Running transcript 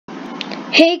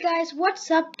Hey guys, what's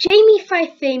up? Jamie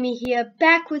Fifemi here,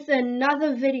 back with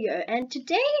another video, and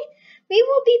today we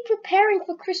will be preparing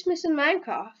for Christmas in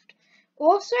Minecraft.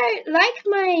 Also, like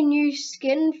my new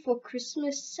skin for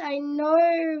Christmas, I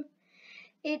know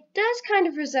it does kind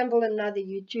of resemble another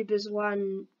YouTuber's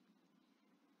one,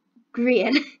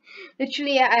 green.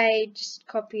 Literally, I just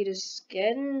copied his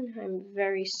skin. I'm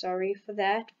very sorry for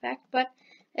that fact, but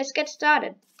let's get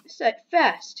started. So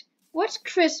first, what's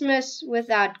Christmas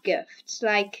without gifts?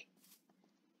 Like,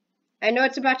 I know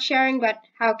it's about sharing, but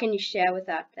how can you share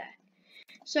without that?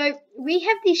 So we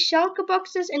have these shulker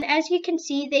boxes, and as you can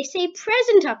see, they say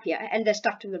present up here, and they're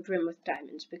stuck to the brim with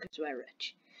diamonds because we're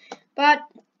rich. But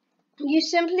you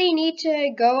simply need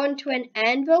to go onto an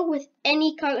anvil with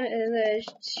any color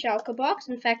shulker box.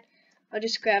 In fact, I'll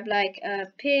just grab like a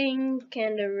pink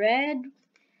and a red,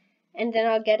 and then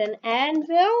I'll get an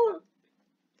anvil.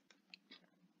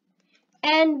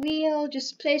 And we'll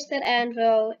just place that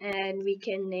anvil, and we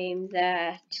can name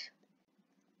that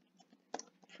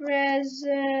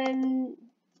present.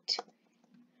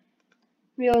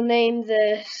 We'll name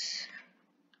this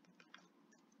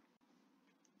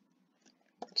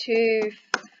to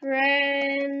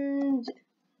friend,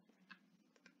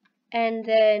 and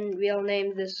then we'll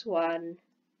name this one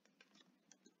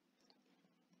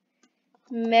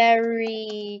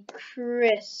Merry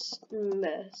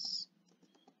Christmas.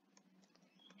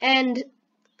 And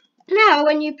now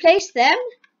when you place them,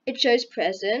 it shows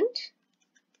present,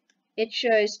 it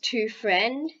shows to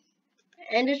friend,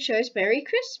 and it shows Merry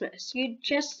Christmas.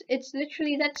 It's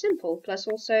literally that simple. Plus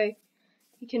also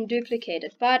you can duplicate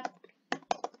it. But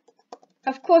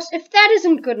of course, if that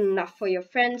isn't good enough for your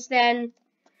friends, then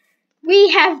we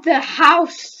have the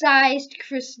house-sized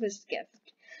Christmas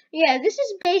gift. Yeah, this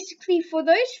is basically for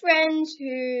those friends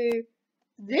who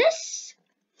this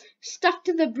stuck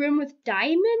to the brim with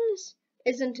diamonds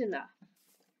isn't enough.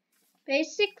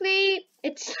 Basically,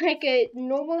 it's like a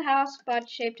normal house but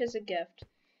shaped as a gift.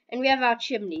 And we have our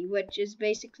chimney, which is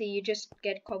basically you just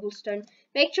get cobblestone.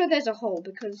 Make sure there's a hole,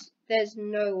 because there's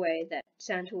no way that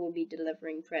Santa will be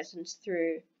delivering presents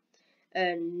through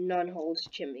a non-holed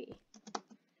chimney.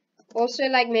 Also,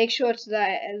 like, make sure it's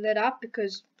lit up,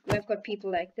 because we've got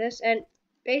people like this. And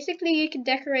basically, you can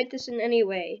decorate this in any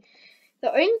way.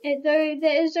 Though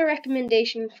there is a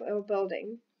recommendation for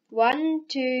building. 1,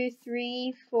 2,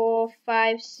 3, 4,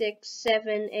 5, 6,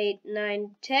 7, 8,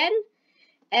 9, 10,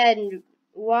 and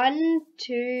 1,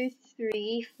 2,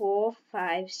 3, 4,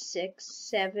 5, 6,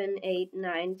 7, 8,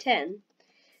 9, 10.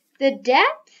 The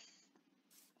depth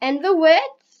and the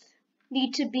width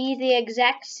need to be the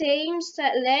exact same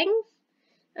length,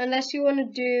 unless you want to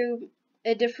do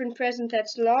a different present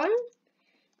that's long.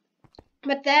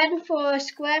 But then for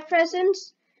square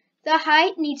presents, the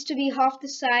height needs to be half the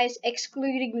size,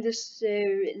 excluding this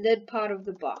lid part of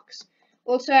the box.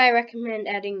 Also, I recommend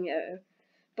adding a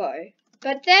bow.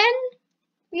 But then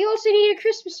we also need a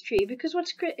Christmas tree, because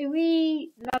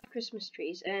we love Christmas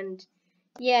trees. And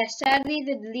yeah, sadly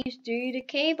the leaves do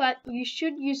decay, but you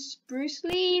should use spruce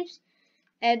leaves.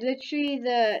 And literally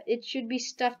it should be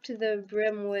stuffed to the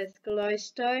brim with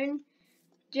glowstone,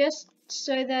 just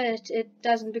so that it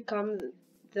doesn't become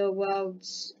the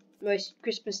world's most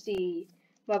Christmassy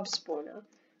mob spawner.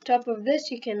 Top of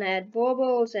this, you can add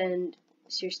baubles and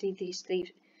seriously these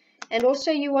leaves. And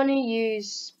also you want to use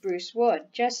spruce wood,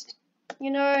 just,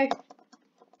 you know,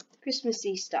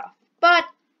 Christmassy stuff. But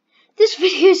this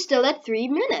video is still at 3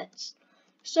 minutes,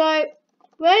 so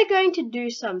we're going to do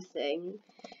something.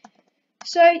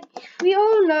 So we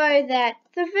all know that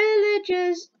the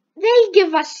villagers, they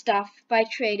give us stuff by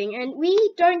trading, and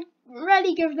we don't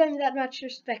really give them that much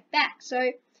respect back.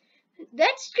 So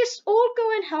let's just all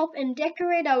go and help and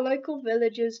decorate our local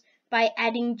villages by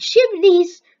adding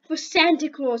chimneys for Santa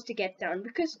Claus to get down,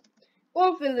 because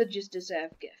all villagers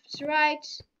deserve gifts, right?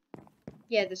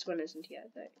 Yeah, this one isn't here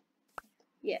though.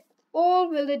 Yeah, all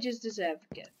villagers deserve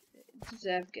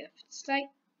gifts. Like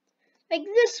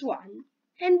this one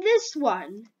and this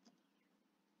one.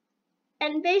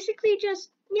 And basically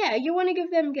just, yeah, you want to give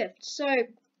them gifts. So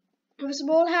with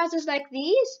small houses like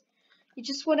these, you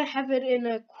just want to have it in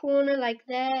a corner like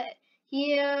that,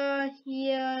 here,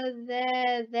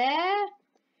 there.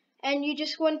 And you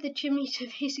just want the chimney to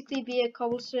basically be a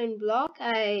cobblestone block,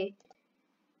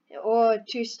 or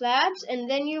 2 slabs. And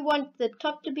then you want the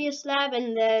top to be a slab,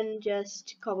 and then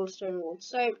just cobblestone walls.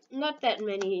 So not that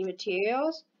many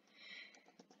materials.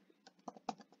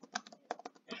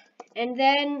 And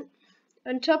then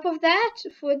on top of that,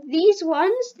 for these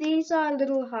ones, these are a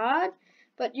little hard,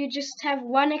 but you just have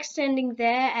one extending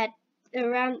there at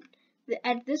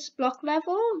this block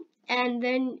level, and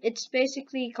then it's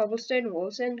basically cobblestone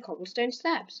walls and cobblestone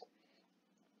slabs.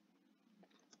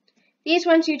 These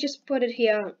ones you just put it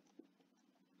here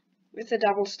with a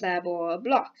double slab or a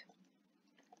block.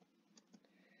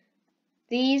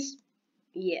 These,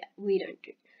 yeah, we don't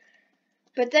do.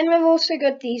 But then we've also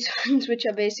got these ones which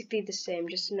are basically the same,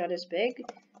 just not as big.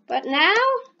 But now,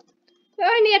 we're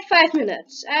only at 5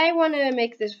 minutes. I want to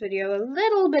make this video a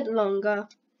little bit longer.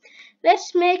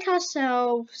 Let's make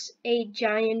ourselves a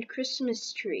giant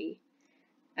Christmas tree.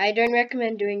 I don't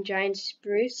recommend doing giant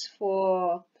spruce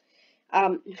for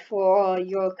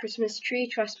your Christmas tree.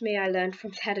 Trust me, I learned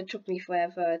from that. It took me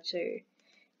forever to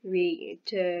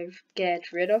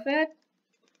get rid of it.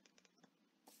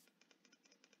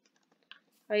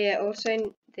 Oh yeah,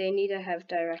 also they need to have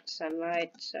direct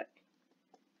sunlight. So,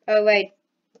 oh wait,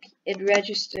 it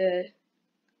registered.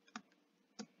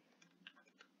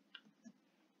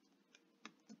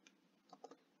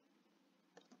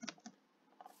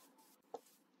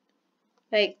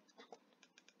 Like,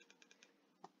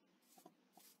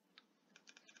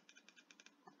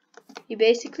 you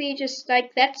basically just,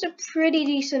 like, that's a pretty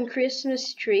decent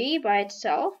Christmas tree by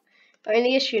itself.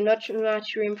 Only issue, not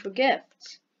much room for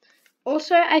gifts.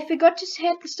 Also, I forgot to say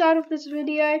at the start of this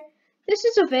video, this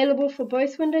is available for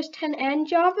both Windows 10 and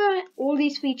Java. All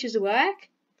these features work.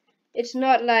 It's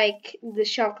not like the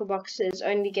shulker boxes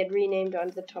only get renamed on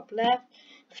the top left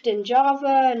in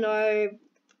Java. No,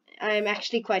 I'm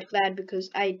actually quite glad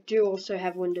because I do also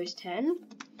have Windows 10.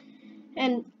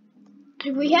 And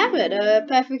we have it, a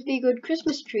perfectly good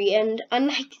Christmas tree. And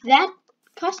unlike that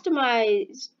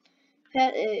customized,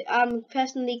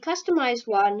 personally customized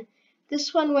one,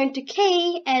 this one won't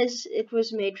decay as it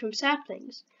was made from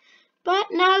saplings. But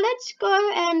now let's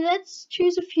go and let's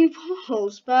choose a few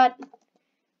walls. But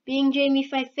being Jamie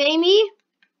Fifemi,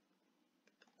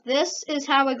 this is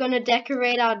how we're going to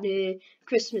decorate our new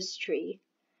Christmas tree.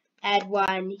 Add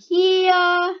one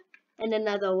here, and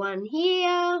another one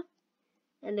here,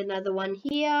 and another one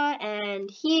here, and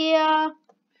here,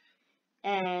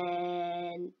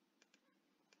 and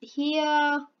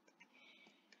here,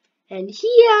 and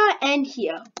here, and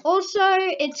here. Also,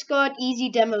 it's got easy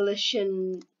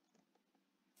demolition,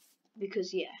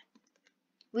 because yeah,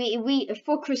 we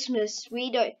for Christmas, we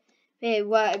don't, hey,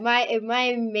 well, my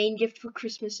main gift for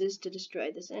Christmas is to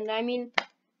destroy this, and I mean,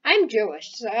 I'm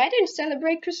Jewish, so I don't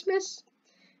celebrate Christmas,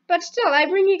 but still, I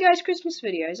bring you guys Christmas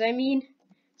videos. I mean,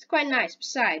 it's quite nice.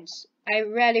 Besides, I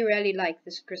really like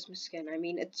this Christmas skin. I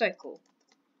mean, it's so cool.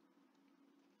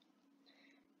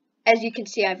 As you can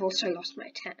see, I've also lost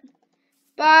my tan.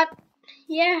 But,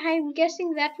 yeah, I'm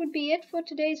guessing that would be it for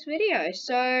today's video.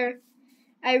 So,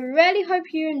 I really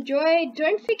hope you enjoyed.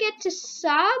 Don't forget to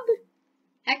sub.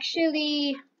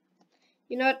 Actually,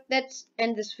 you know what? Let's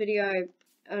end this video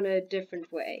on a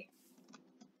different way.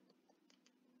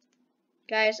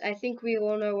 Guys, I think we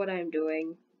all know what I'm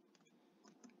doing.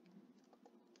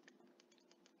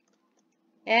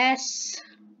 S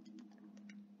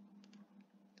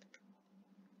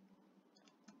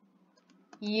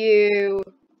U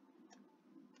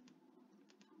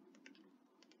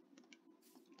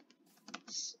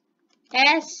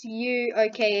S-U,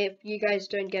 okay, if you guys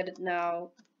don't get it now,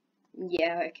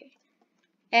 yeah, okay.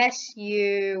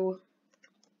 S-U,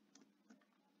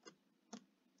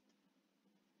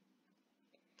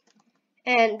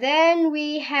 and then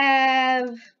we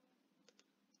have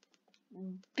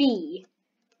B.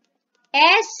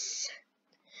 S-U-B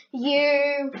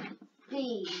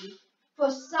for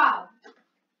sub.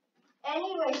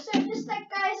 Anyway, so just like,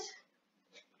 guys,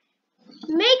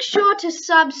 make sure to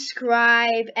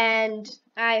subscribe, and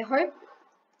I hope,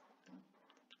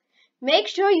 make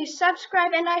sure you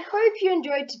subscribe, and I hope you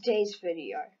enjoyed today's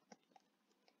video.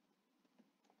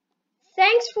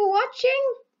 Thanks for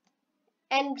watching,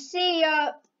 and see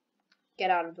ya. Get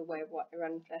out of the way,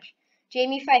 run flash.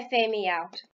 Jamie Fifemi out.